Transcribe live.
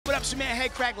up? It's your man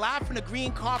Headkrack, live from the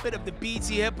green carpet of the BET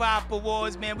Hip Hop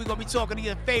Awards, man. We're gonna be talking to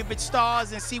your favorite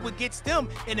stars and see what gets them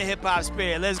in the hip hop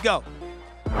spirit. Let's go.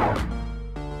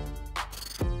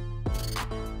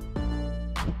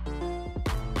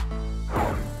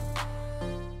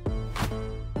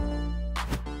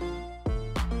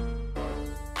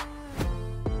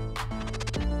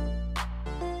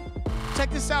 Check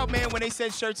this out, man. When they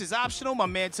said shirts is optional, my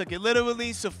man took it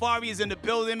literally. Safaree is in the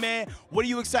building, man. What are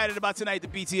you excited about tonight at the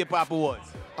BET Hip Hop Awards?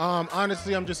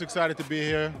 Honestly, I'm just excited to be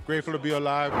here. Grateful to be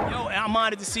alive. Yo, I'm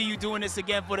honored to see you doing this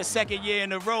again for the second year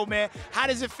in a row, man. How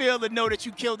does it feel to know that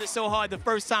you killed it so hard the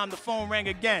first time the phone rang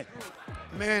again?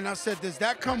 Man, I said, does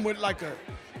that come with like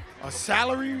a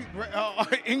salary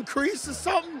increase or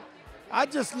something? I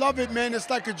just love it, man. It's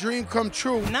like a dream come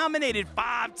true. Nominated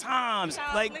 5 times.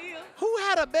 Like, who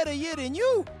had a better year than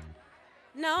you?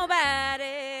 Nobody.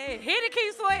 Hit it,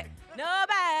 Keith Sweat.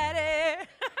 Nobody.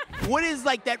 What is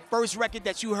like that first record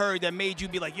that you heard that made you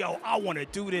be like, yo, I want to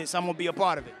do this. I'm going to be a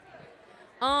part of it?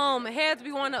 It had to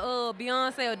be one of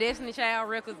Beyonce or Destiny Child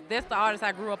records. That's the artist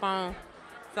I grew up on.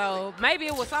 So maybe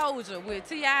it was Soldier with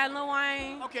T.I. and Lil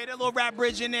Wayne. Okay, that little rap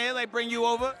bridge in there, like bring you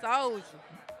over. Soldier.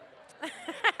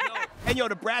 And yo,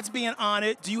 the Brat's being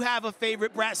honored. Do you have a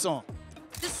favorite Brat song?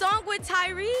 The song with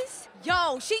Tyrese,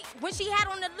 yo, when she had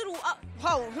on the little,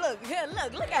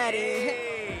 look at it.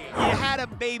 Hey. You had a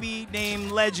baby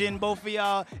named Legend, both of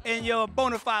y'all, and you're a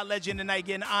bona fide legend tonight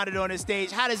getting honored on the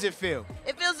stage. How does it feel?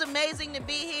 It feels amazing to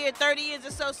be here. 30 years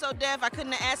of So Def. I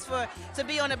couldn't have asked to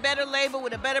be on a better label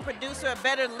with a better producer, a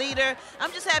better leader.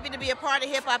 I'm just happy to be a part of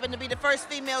hip hop and to be the first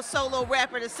female solo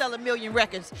rapper to sell 1 million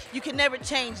records. You can never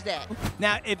change that.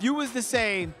 Now, if you was to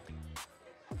say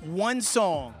one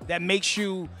song that makes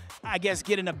you, I guess,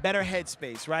 get in a better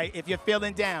headspace, right? If you're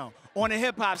feeling down on the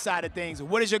hip hop side of things,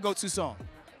 what is your go-to song?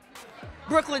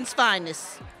 Brooklyn's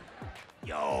Finest.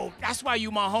 Yo, that's why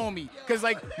you my homie.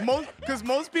 Cause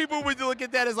most people would look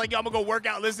at that as like, yo, I'm gonna go work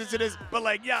out, listen to this. But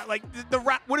like, yeah, like the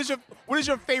rap. What is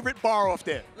your favorite bar off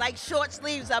there? Like short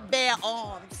sleeves are bare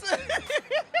arms.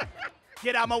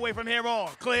 Get out my way from here on.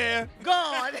 Clear.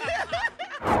 Gone.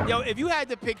 Yo, if you had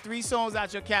to pick 3 songs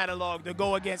out your catalog to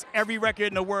go against every record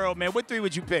in the world, man, what 3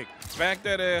 would you pick? Back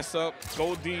that ass up,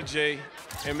 go DJ,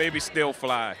 and maybe Still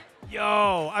Fly.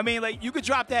 Yo, I mean, like, you could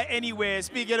drop that anywhere.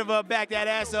 Speaking of back that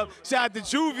ass up, shout out to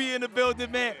Juvie in the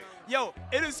building, man. Yo,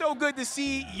 it is so good to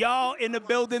see y'all in the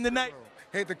building tonight.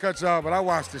 Hate to cut y'all, but I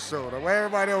watched the show. Where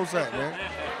everybody else at, man?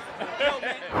 Yo,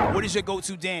 man. What is your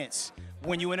go-to dance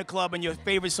when you in a club and your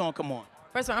favorite song come on?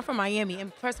 First of all, I'm from Miami,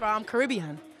 and first of all, I'm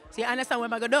Caribbean. See, I understand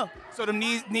what I'm gonna do. So the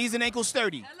knees and ankles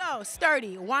sturdy? Hello,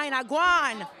 sturdy. Wine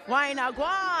aguan. Wine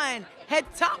aguan. Head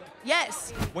top,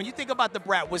 yes. When you think about the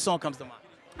Brat, what song comes to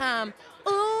mind?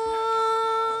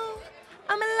 Ooh,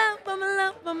 I'm in love, I'm in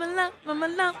love, I'm in love, I'm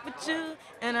in love with you.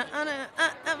 And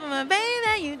my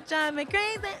baby, you drive me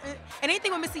crazy. And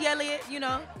anything with Missy Elliott, you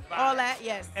know, all that,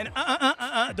 yes. And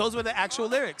those were the actual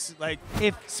lyrics. Like,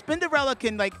 if Spinderella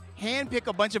can, like, handpick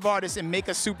a bunch of artists and make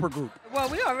a super group. Well,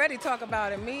 we already talk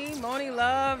about it. Me, Moni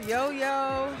Love,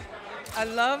 Yo-Yo. I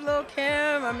love Lil'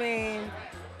 Kim. I mean,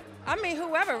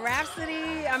 whoever,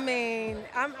 Rhapsody. I mean,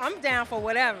 I'm down for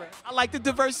whatever. I like the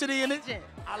diversity in it.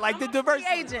 I like the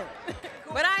diversity. Agent,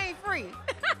 but I ain't free.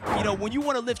 You know, when you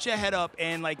want to lift your head up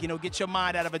and, like, you know, get your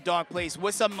mind out of a dark place,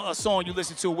 what's a song you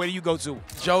listen to? Where do you go to?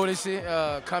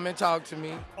 Jodeci, Come and Talk to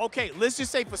Me. Okay, let's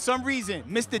just say for some reason,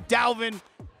 Mr. Dalvin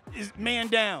is man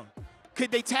down.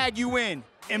 Could they tag you in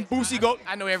and Boosie go?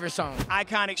 I know every song.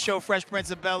 Iconic show, Fresh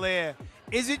Prince of Bel-Air.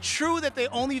 Is it true that they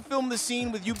only filmed the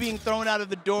scene with you being thrown out of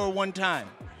the door one time?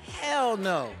 Hell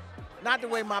no. Not the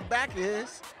way my back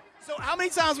is. So how many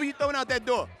times were you thrown out that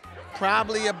door?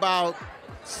 Probably about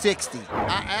 60.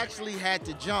 I actually had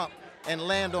to jump and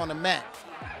land on the mat.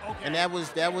 Okay. And that was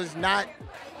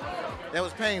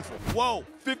painful. Whoa,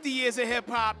 50 years of hip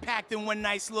hop packed in one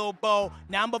nice little bow.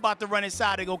 Now I'm about to run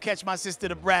inside and go catch my sister,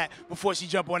 the Brat, before she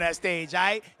jump on that stage, all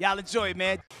right? Y'all enjoy it,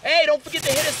 man. Hey, don't forget to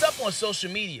hit us up on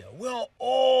social media. We're on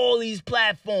all these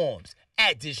platforms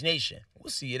at Dish Nation.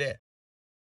 We'll see you there.